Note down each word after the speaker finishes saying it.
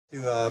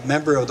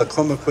Member of the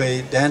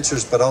Kumugwe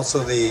Dancers, but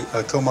also the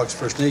K'omoks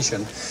First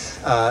Nation.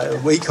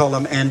 We call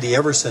him Andy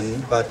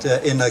Everson, but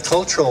in a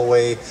cultural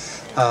way,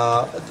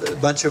 a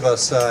bunch of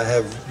us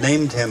have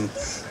named him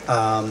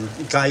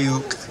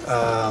Gayuk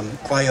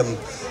Kwayam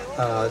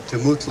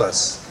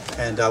Tumutlas,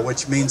 and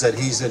which means that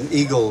he's an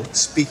eagle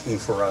speaking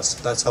for us.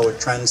 That's how it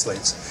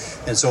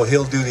translates. And so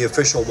he'll do the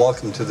official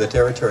welcome to the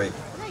territory.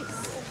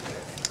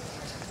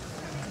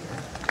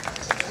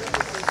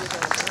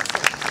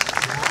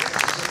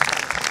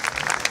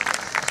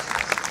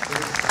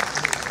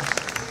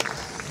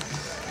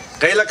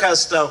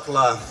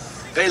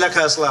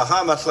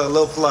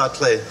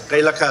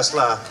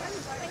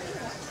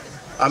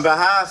 On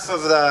behalf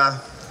of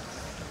the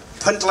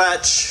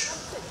Puntlatch,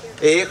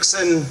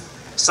 Eikson,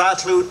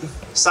 Satlut,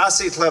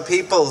 Sasitla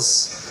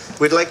peoples,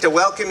 we'd like to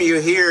welcome you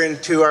here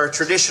into our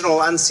traditional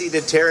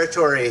unceded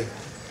territory.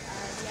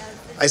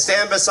 I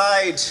stand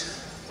beside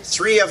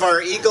three of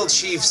our Eagle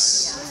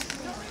chiefs,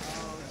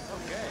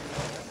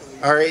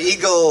 our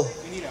Eagle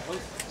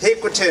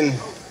Hequatin,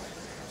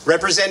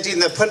 representing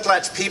the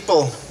Puntlatch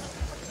people,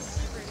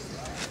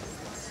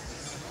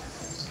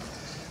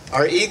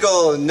 our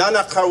Eagle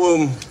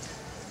Nanakawum,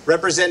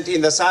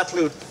 representing the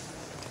Satlut,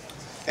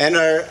 and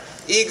our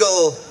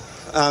Eagle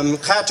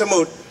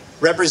Katamut,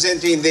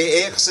 representing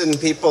the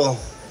Eikson people.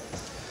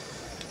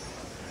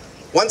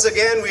 Once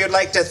again, we would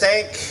like to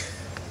thank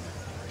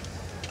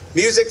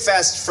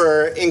Musicfest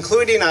for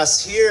including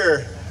us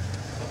here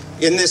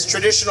in this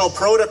traditional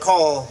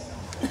protocol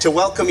to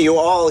welcome you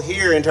all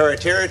here into our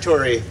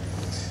territory.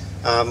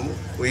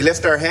 We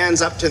lift our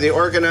hands up to the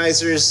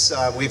organizers.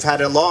 We've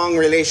had a long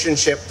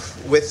relationship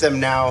with them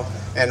now,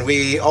 and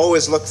we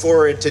always look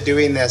forward to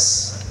doing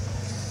this.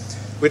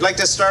 We'd like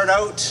to start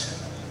out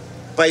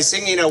by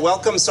singing a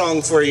welcome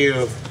song for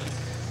you.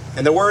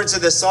 And the words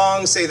of the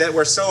song say that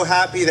we're so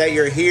happy that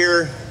you're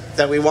here,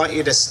 that we want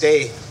you to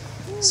stay.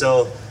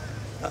 So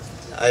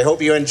I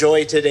hope you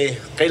enjoy today.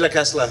 Kaila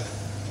Kasla.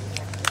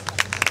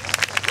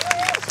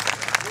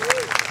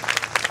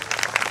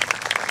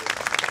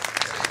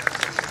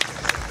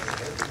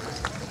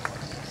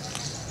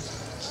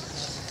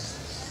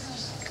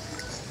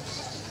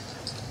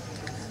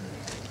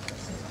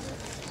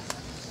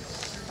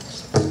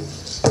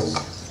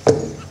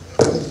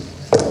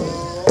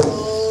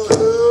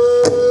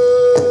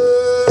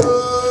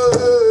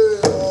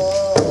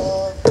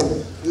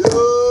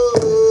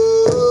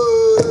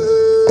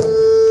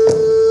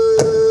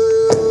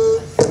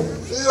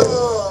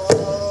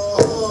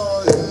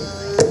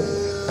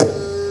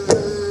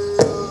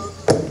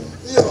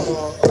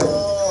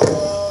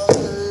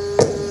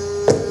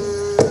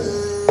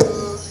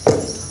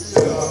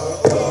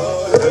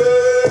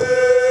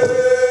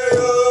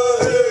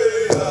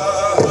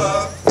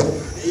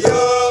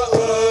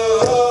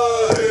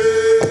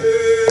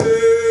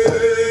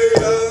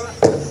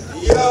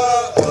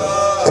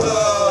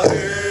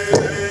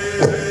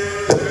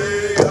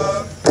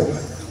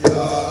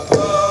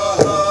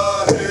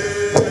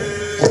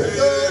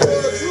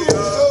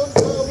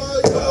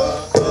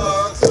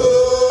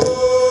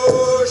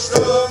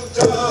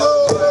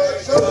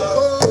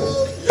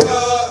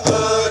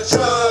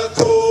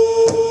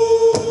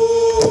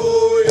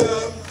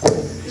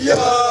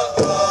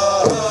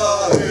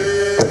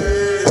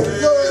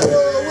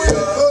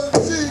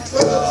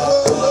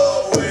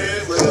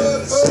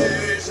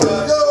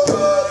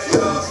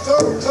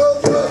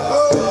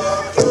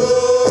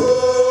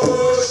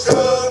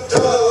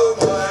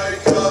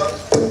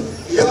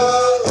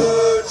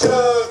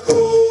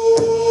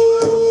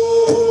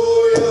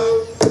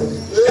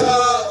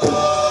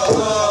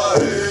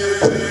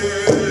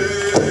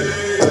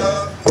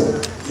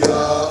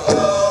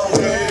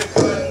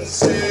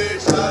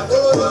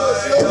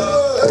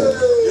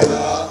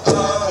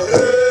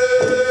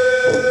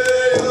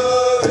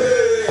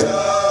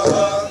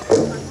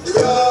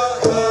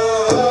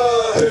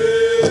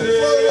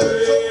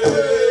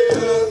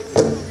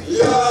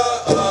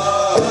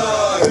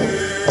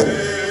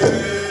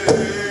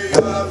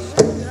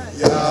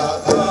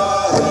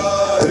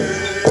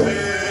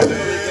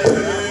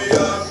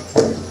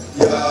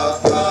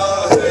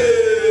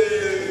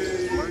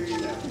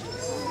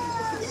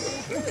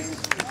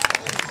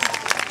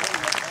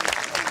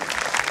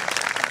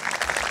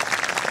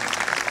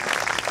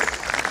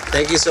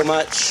 Thank you so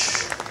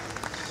much.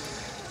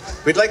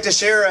 We'd like to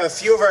share a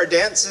few of our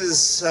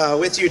dances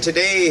with you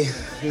today.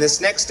 And this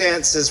next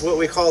dance is what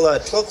we call a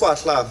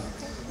tlokwaatla,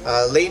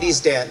 ladies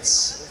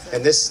dance.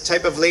 And this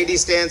type of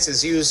ladies dance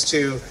is used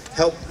to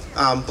help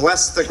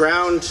bless the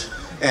ground,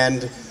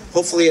 and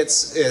hopefully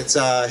it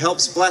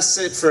helps bless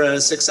it for a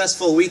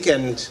successful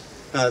weekend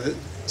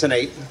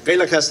tonight.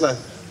 Gaila Kasla.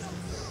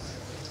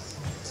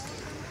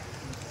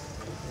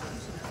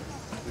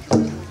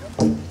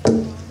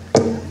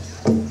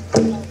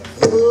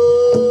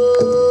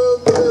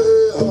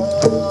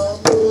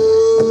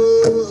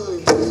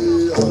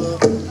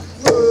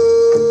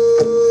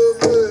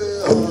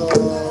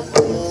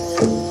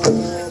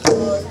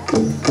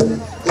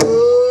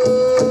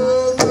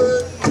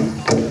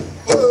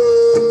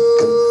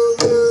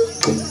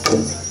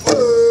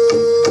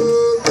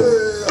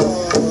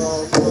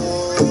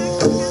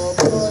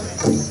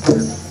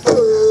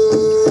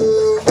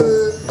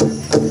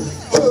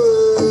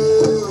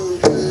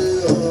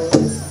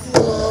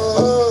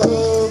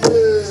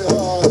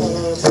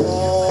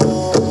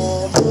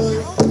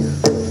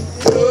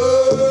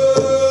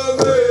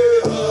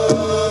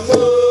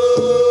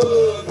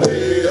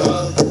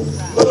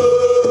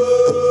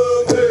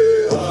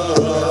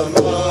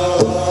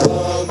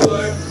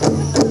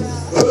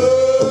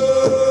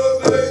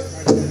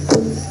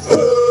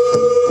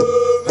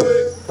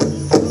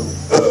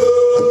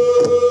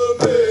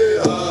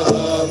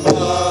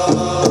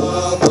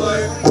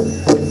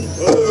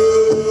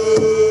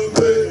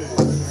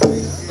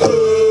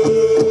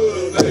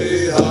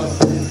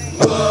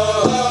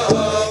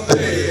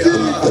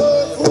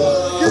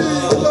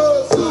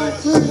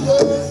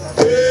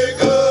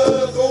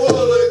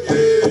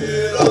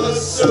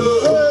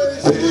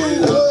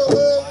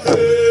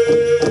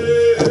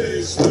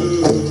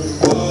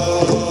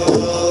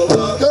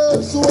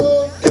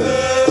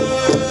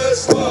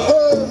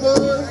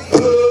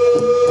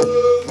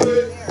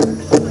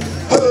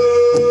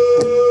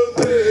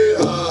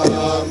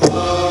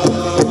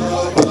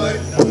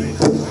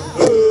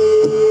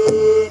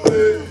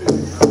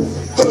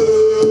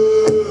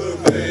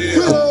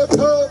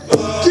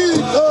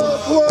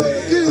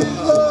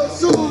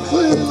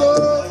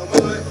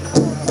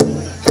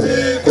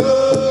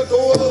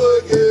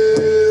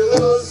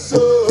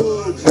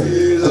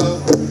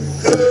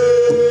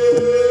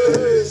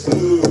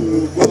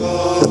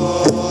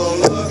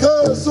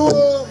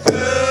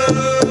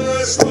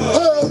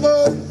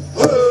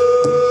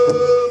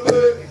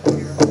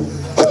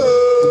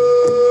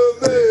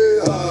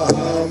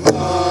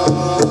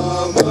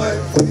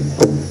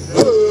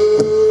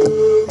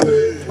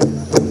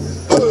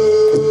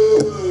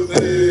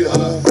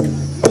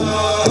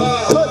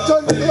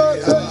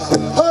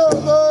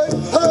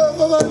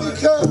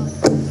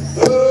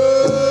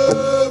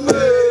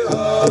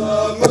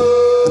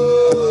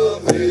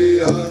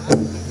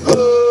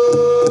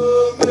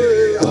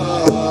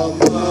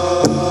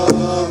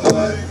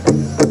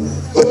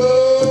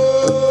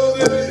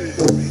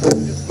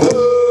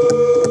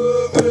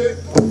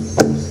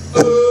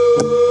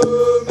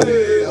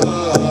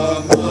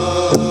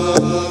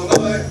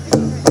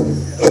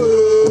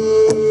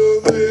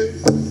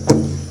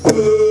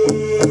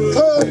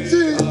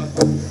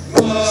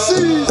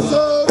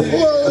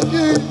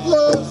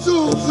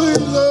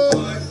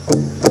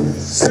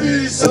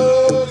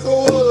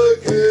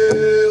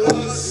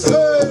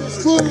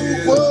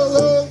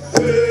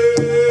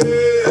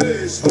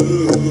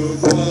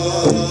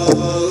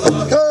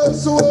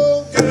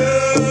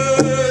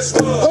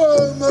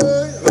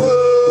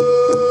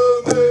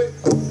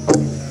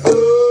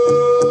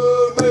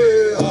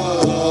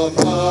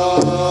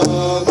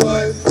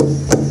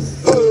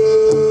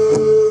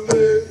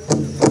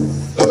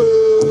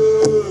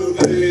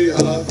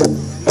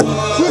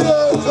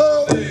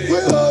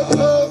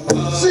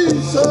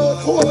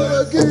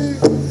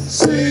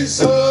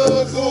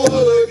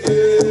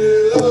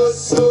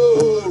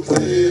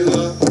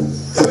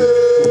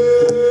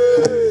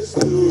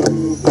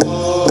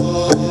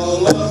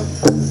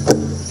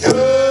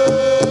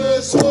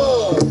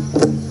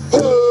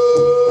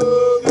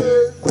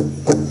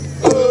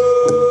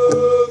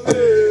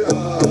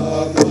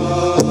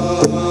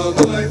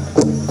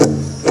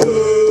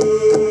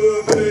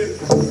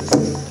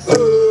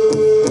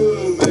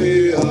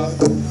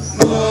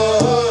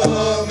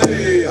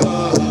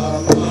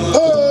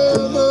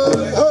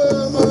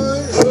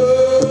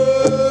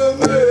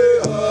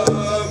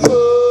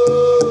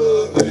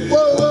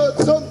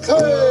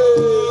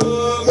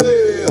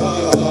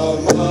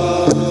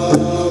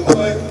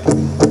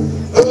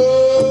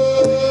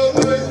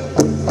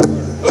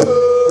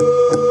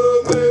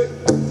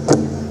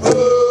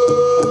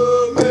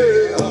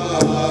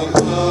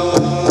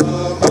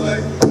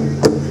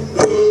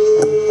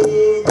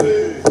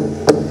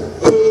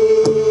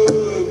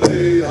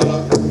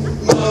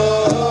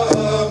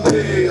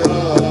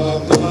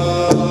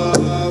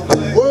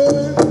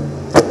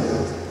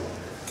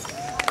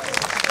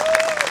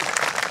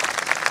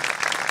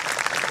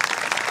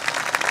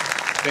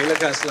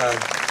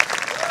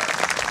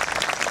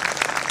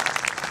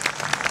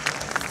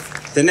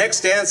 The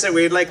next dance that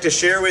we'd like to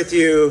share with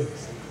you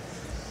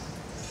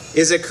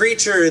is a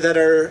creature that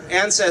our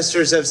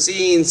ancestors have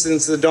seen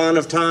since the dawn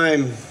of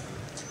time.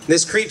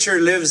 This creature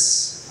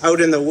lives out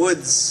in the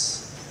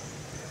woods,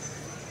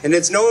 and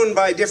it's known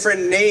by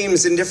different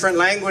names in different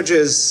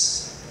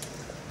languages.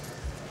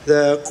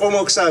 The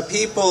K'omoks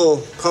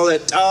people call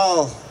it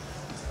Tal.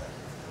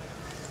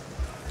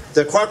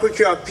 The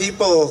Kwakwala'wakw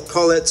people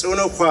call it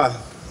Zunokwa.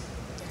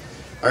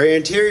 Our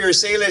interior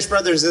Salish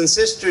brothers and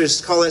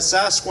sisters call it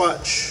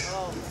Sasquatch.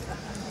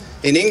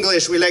 In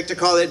English, we like to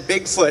call it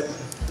Bigfoot.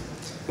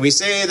 We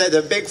say that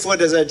the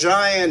Bigfoot is a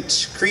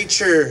giant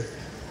creature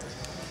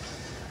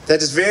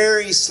that is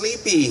very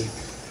sleepy.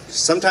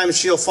 Sometimes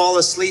she'll fall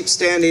asleep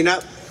standing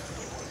up.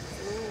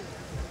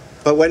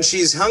 But when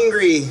she's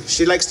hungry,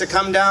 she likes to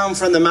come down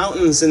from the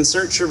mountains in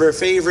search of her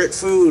favorite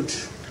food,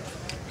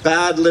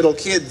 bad little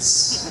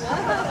kids.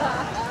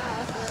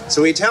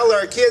 So we tell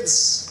our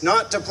kids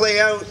not to play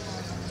out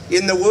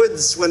in the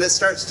woods when it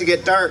starts to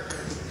get dark,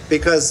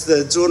 because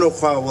the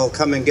Zunokwa will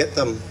come and get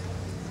them.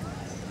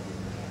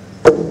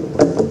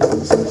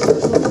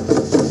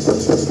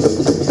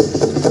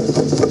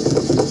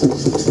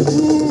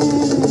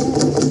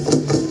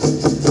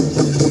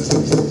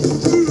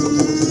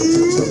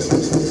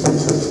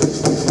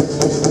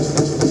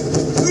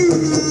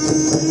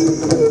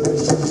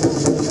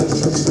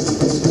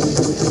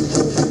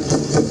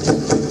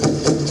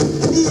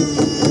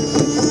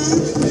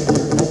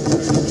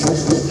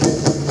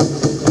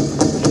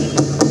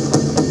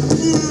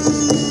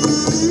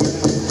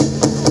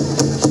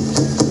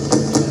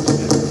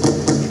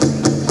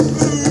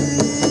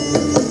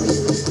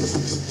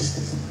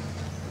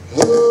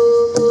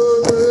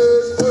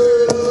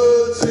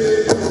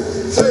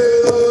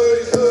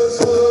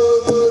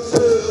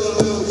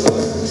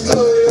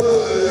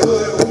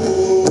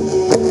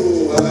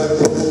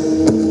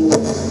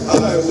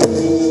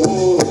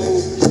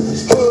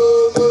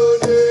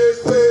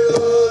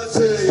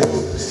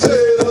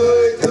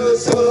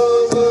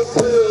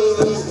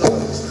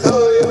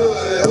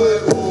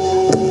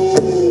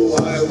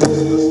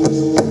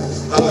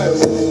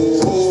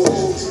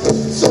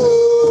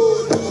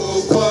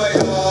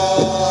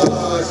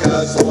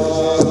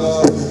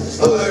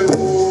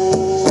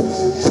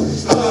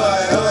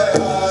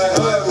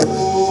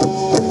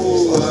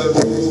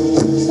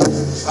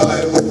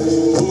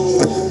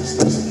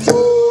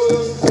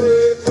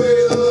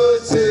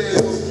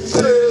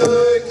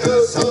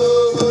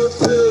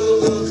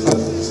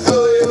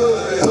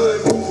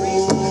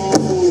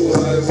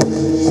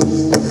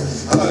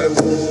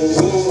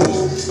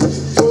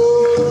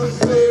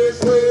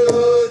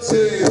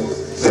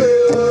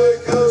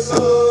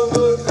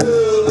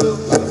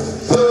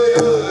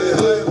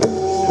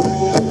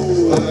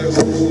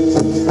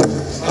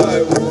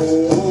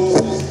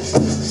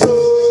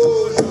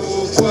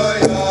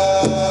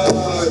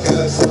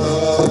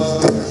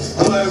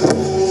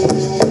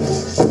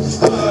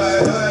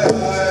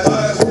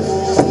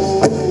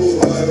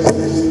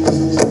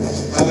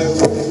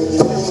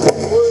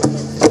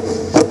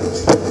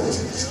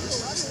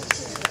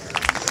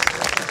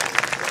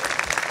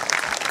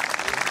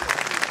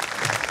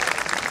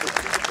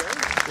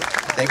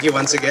 Thank you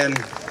once again.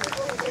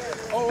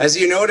 As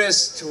you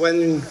noticed,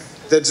 when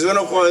the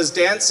Zunokwa was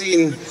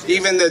dancing,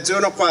 even the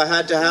Zunokwa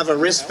had to have a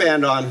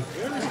wristband on.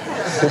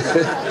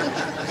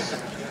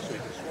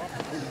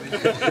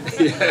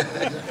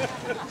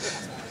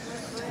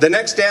 The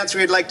next dance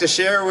we'd like to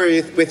share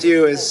with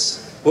you is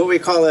what we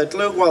call a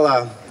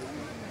Tlugwala.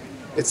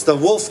 It's the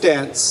wolf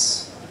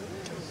dance.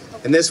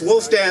 And this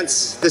wolf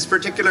dance, this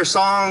particular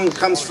song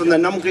comes from the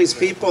Numgris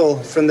people,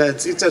 from the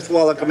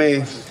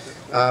Tsitsatwalakame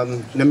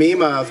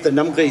Namima of the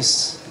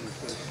Numgris.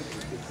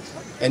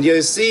 And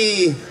you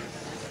see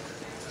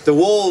the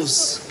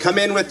wolves come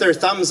in with their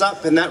thumbs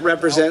up, and that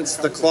represents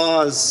the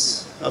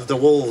claws of the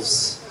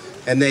wolves.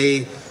 And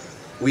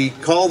we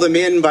call them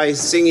in by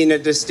singing a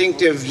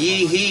distinctive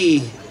yee-hee,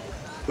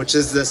 which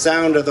is the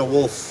sound of the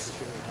wolf.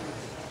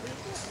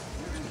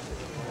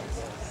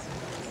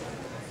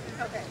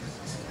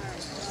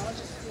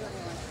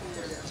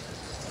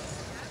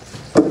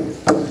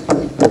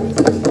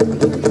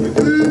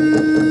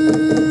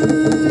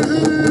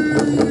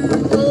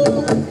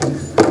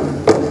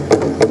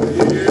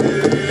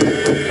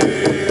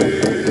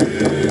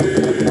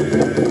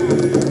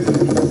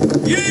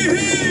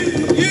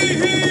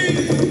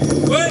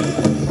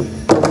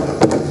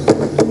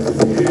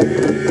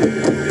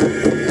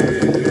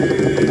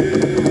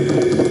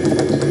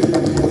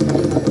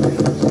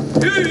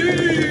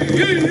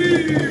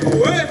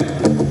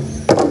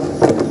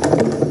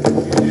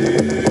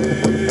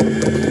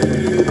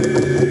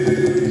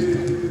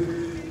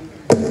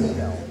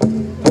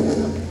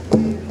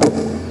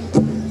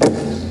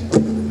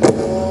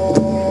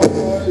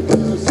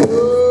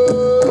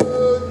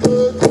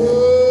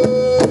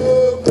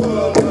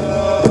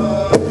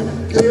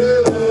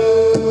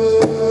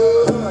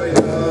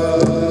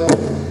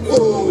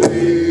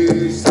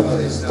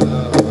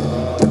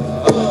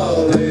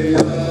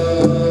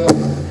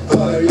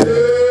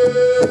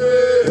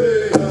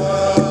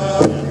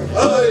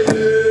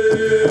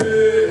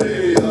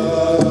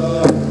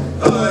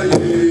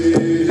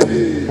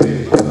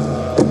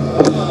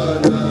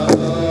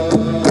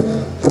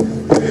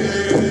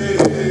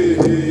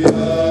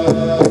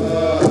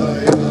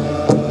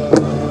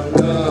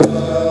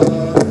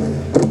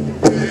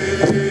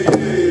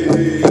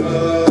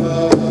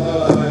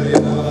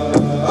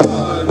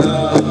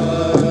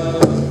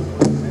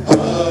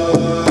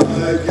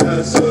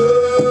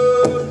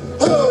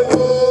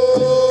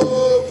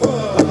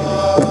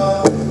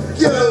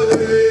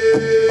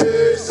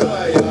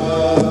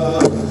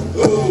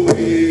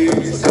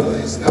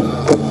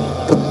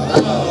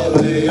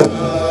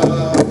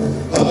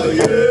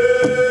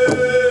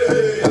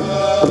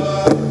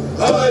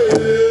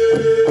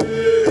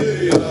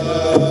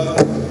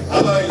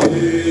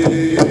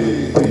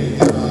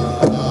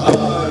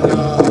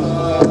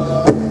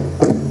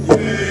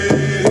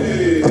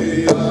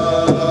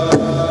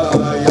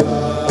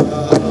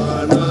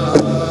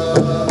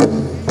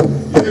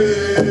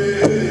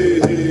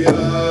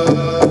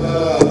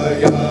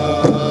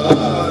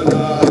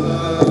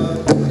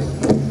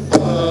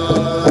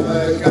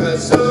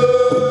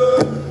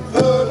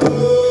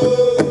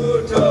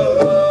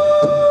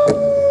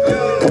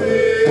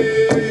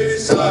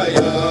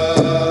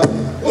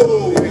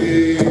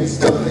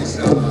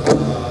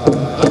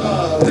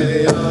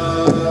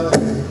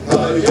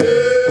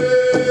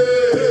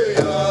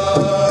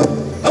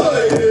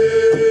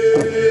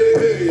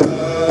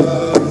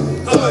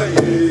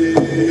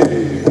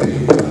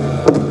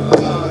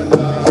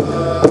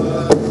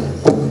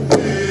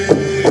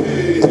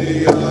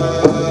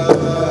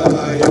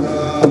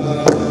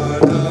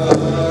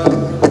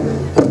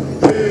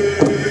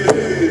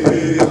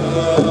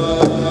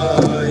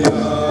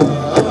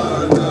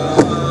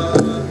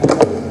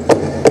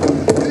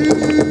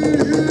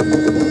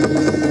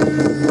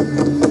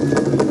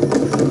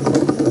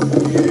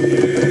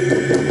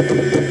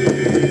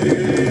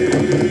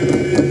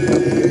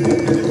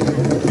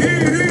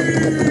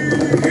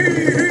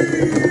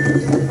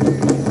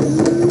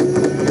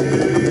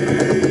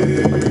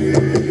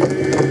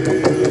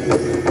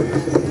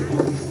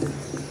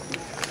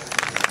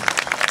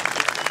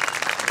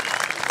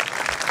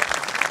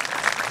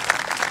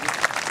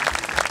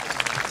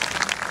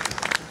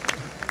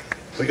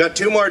 We got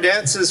two more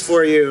dances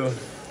for you.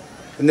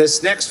 And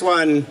this next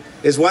one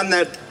is one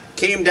that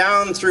came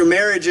down through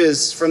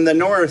marriages from the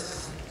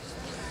north.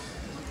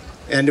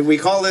 And we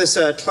call this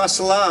a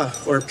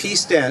tlasala, or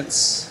peace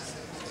dance.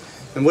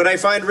 And what I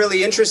find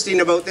really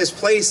interesting about this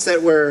place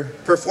that we're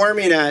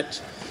performing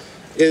at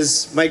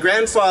is my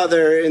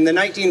grandfather in the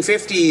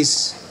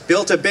 1950s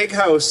built a big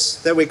house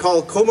that we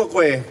call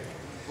Kumagwe,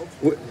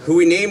 who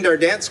we named our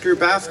dance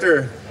group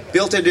after,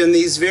 built it in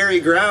these very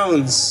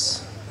grounds.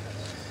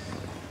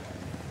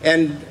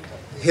 And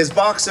his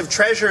box of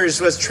treasures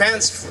was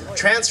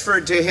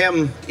transferred to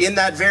him in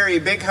that very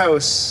big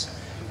house.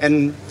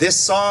 And this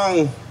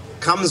song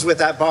comes with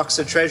that box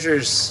of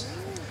treasures.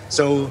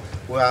 So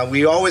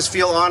we always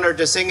feel honored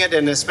to sing it,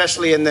 and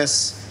especially in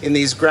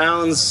these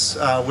grounds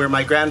where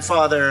my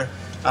grandfather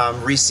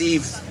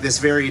received this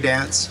very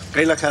dance.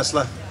 Kaila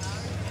Kasla.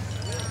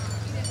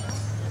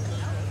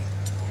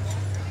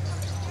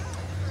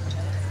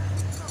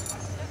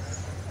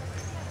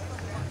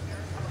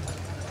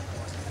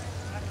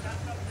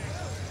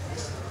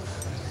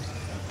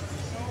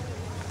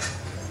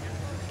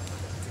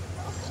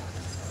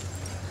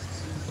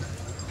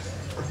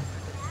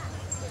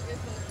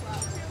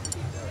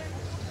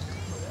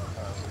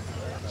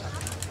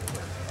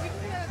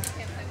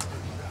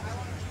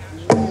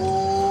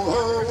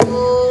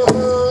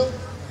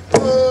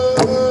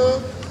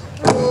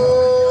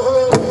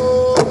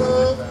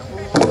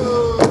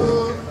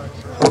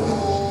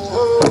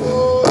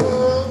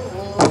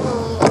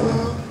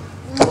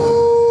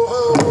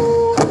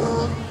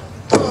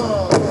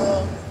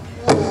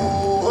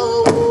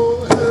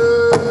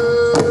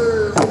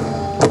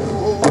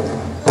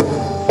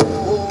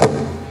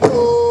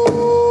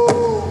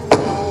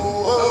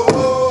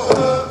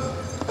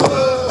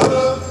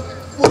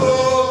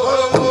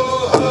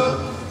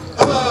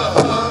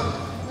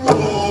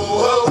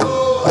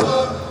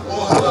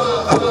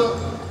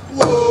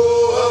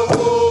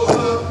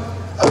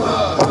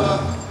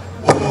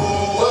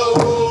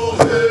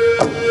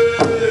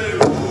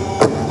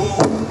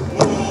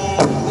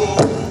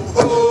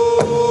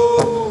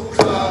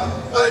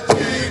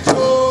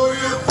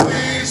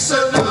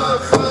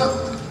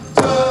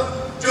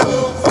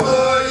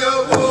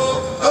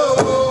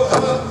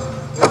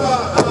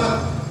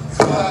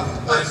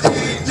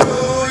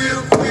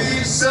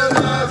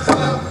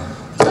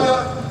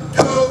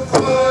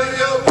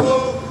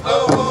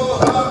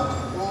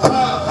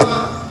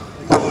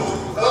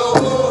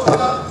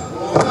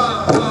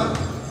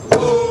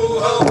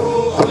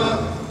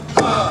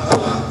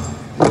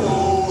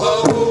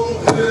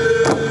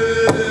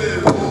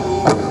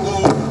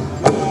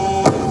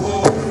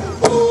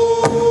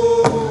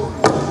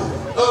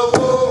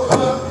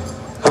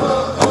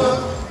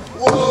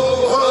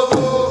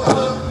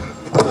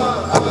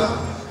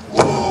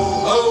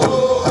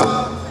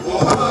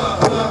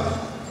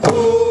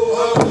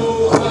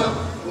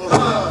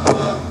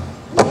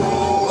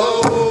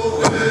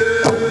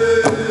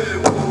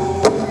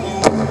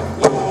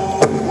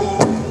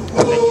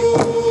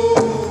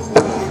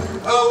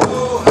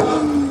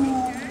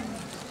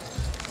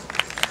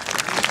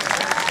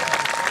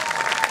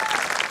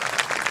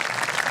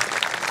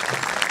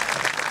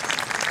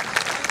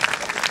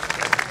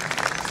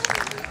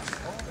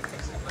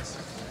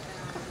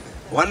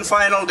 One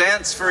final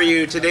dance for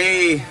you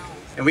today,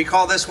 and we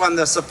call this one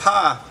the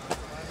Sapa,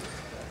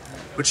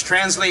 which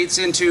translates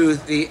into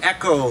the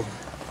echo.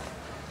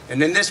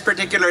 And in this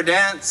particular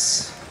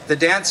dance, the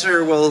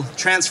dancer will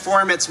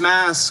transform its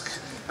mask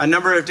a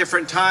number of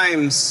different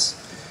times.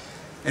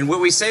 And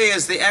what we say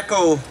is the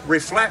echo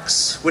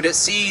reflects what it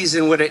sees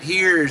and what it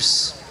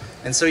hears.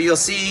 And so you'll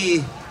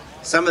see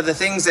some of the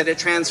things that it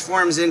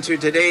transforms into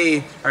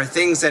today are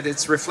things that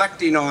it's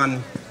reflecting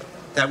on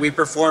that we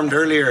performed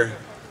earlier.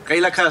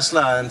 Kaila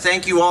Kasla, and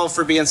thank you all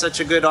for being such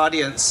a good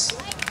audience.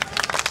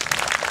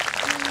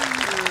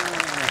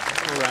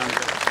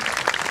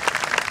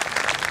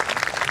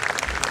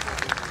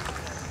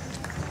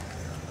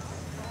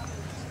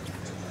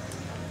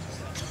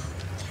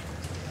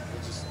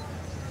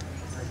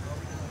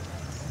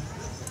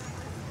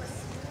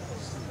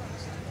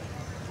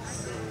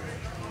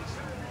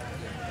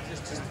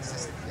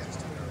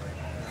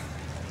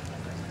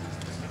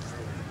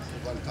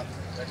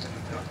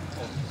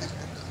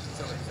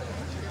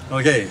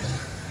 Okay.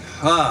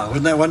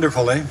 Wasn't that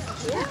wonderful, eh?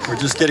 Yeah. We're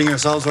just getting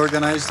ourselves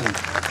organized, and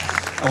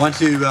I want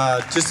to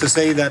just to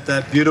say that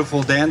that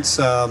beautiful dance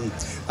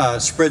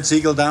spreads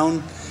eagle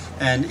down,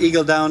 and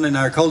eagle down in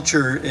our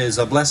culture is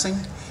a blessing.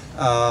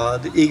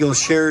 The eagle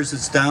shares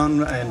its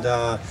down and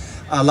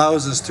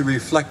allows us to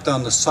reflect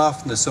on the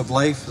softness of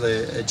life,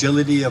 the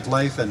agility of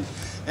life, and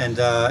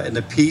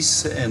the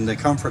peace and the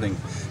comforting.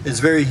 It's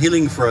very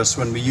healing for us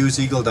when we use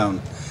eagle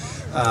down.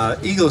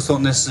 Eagles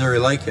don't necessarily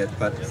like it,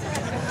 but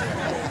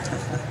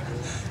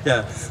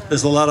yeah,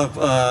 there's a lot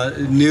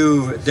of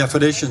new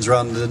definitions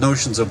around the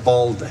notions of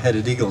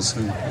bald-headed eagles.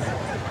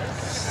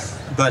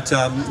 But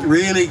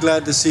really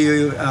glad to see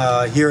you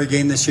here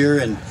again this year,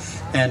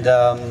 and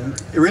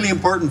really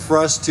important for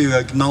us to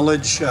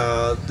acknowledge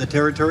the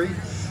territory.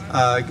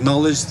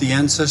 acknowledge the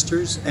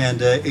ancestors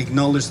and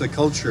acknowledge the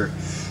culture.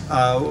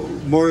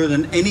 More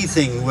than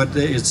anything, what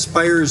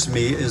inspires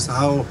me is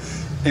how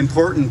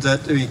important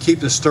that we keep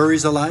the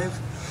stories alive,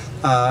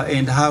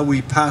 and how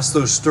we pass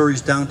those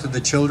stories down to the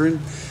children,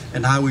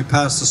 and how we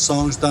pass the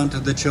songs down to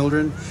the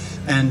children,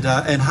 and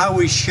how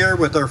we share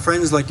with our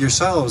friends like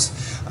yourselves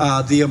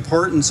the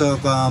importance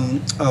of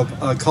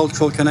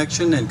cultural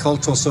connection and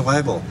cultural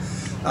survival.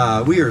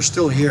 We are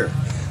still here,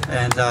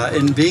 and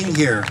in being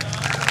here,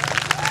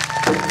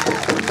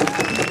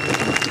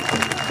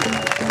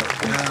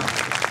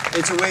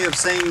 it's a way of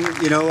saying,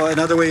 you know,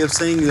 another way of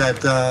saying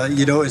that,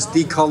 you know, it's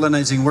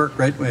decolonizing work,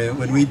 right?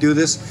 When we do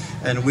this,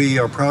 and we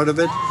are proud of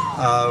it,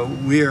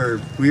 we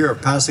are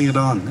passing it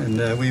on,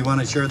 and we want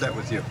to share that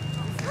with you.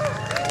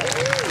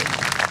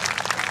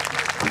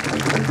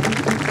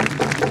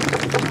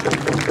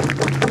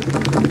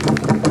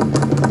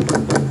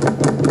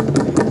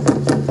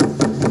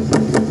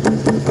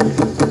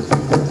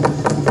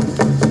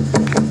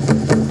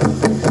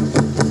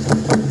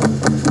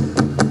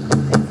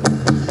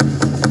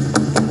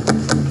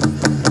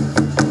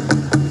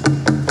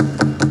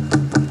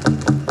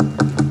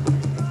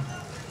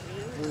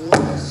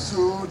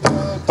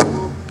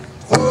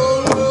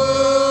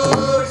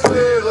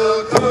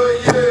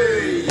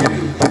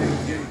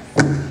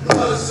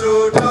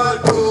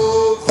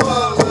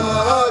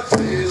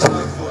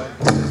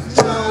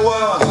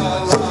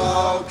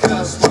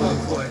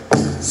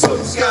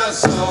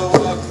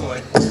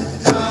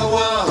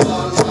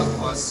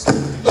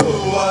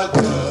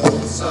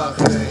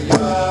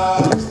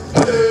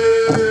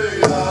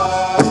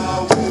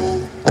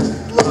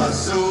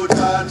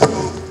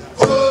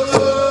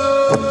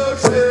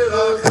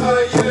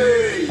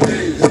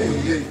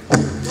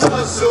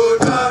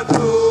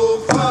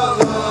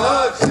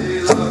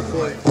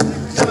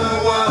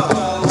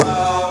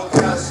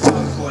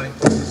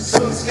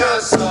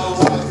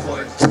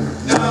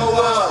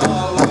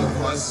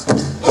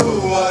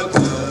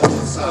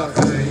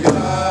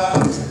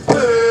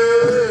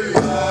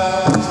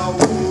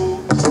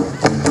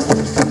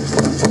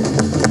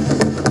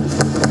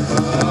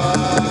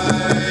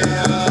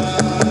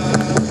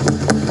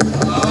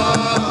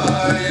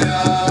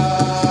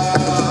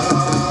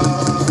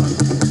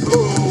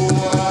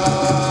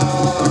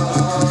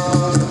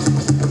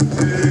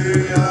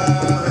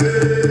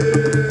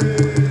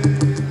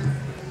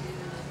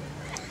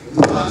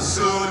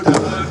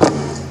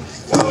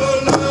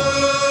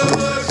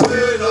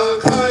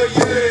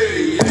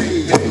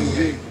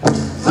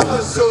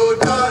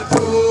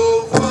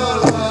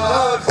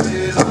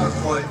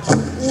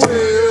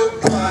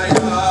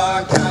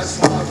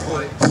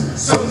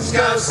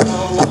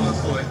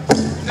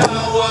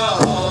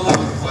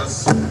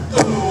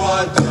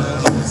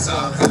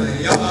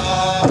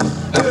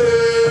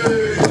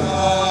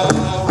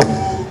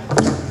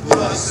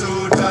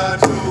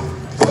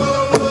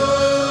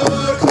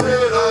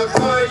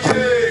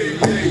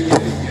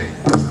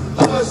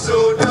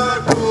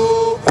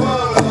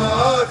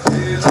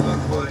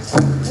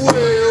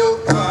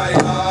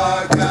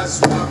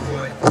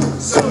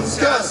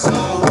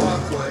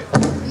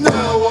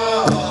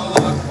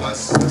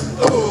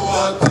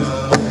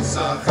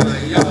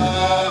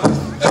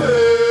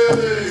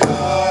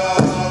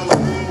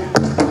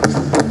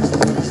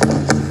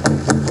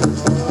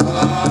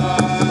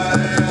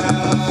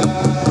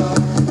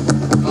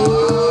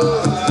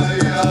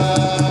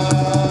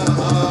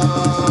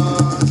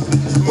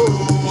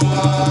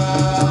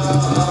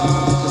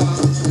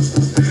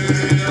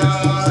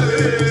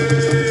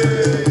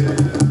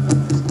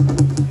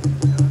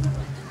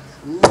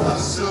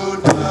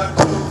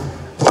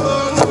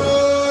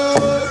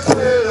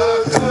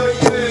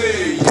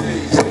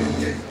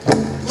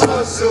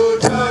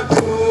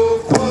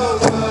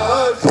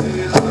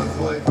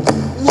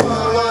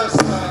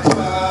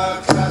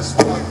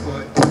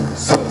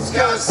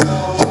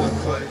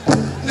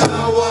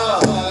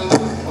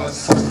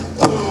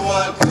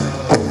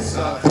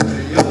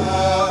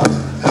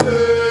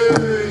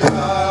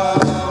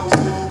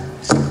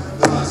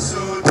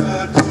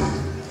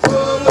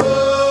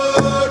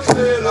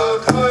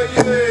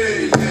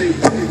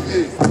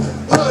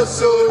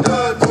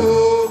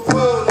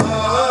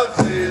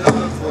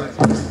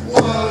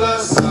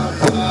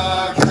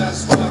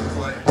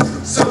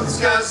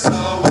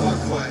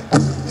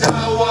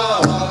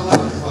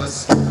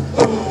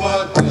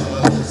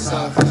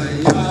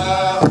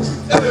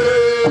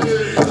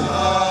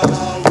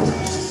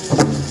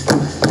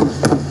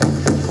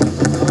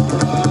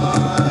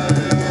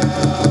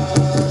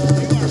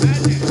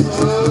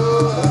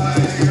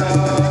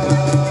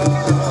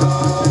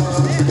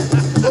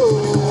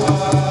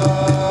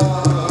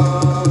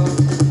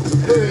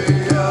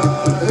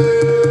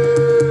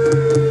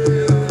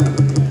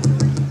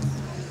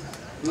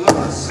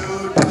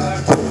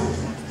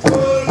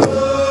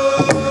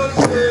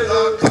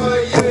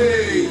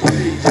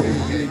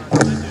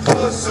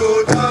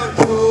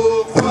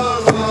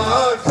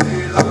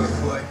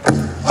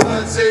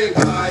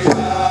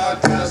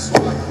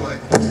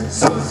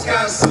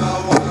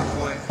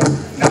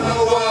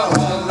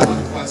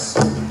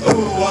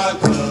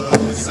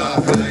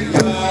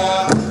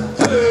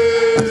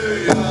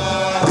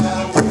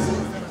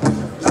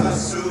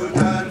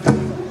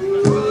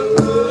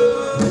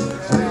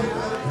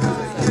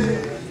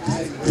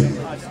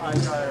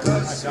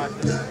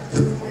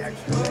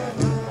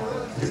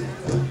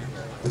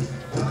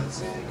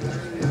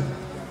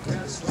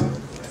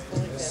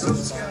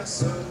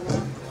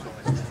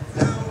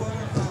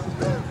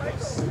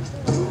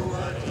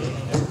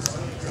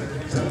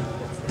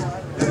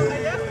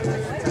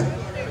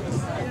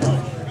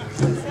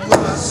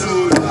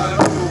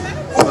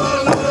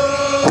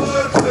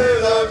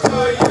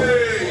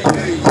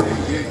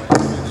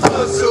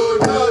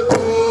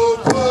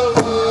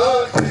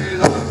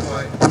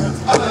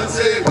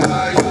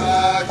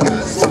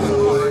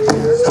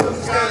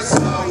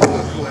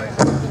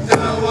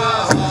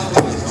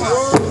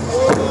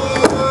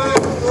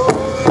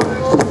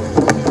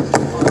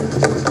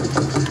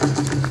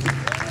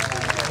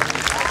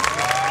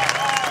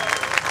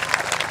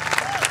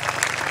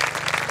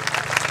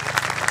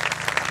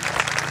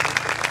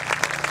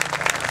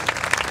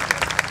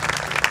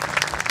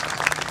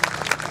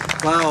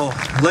 Wow,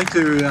 I'd like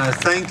to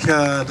thank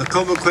the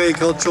Kumagwe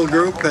Cultural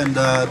Group and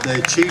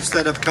the chiefs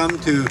that have come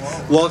to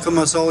welcome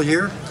us all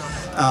here,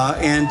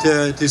 and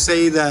to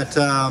say that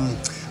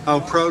how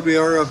proud we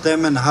are of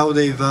them and how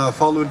they've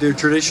followed their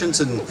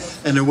traditions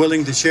and are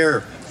willing to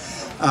share.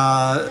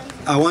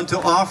 I want to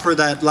offer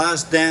that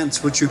last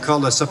dance, which you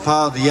call a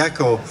sapa, the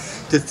echo,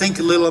 to think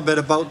a little bit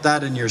about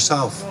that in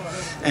yourself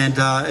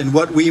and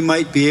what we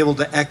might be able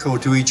to echo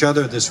to each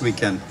other this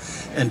weekend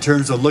in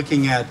terms of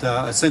looking at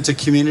a sense of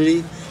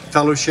community,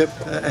 fellowship,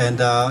 and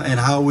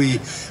how we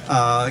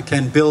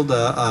can build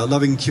a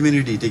loving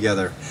community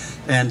together.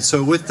 And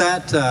so with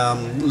that,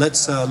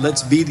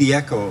 let's be the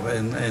echo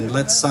and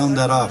let's sound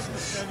that off.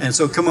 And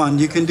so come on,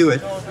 you can do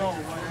it.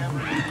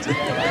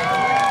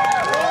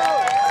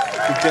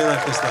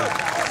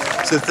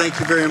 So thank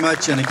you very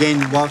much, and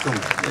again, welcome.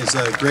 It's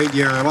a great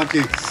year. I want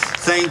to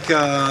thank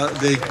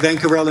the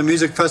Vancouver Island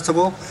Music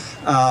Festival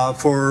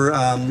for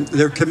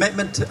their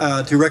commitment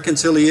to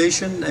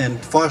reconciliation and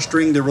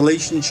fostering the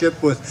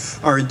relationship with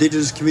our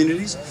Indigenous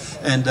communities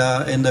and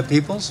the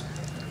peoples.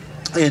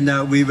 And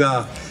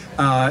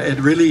it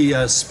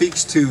really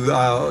speaks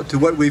to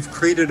what we've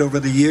created over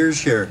the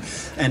years here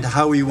and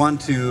how we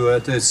want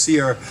to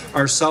see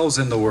ourselves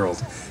in the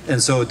world. And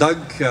so, Doug,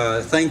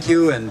 thank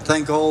you, and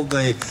thank all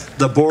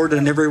the board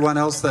and everyone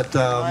else that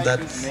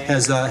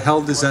has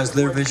held this as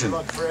their vision.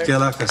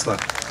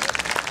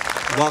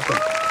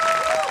 Welcome.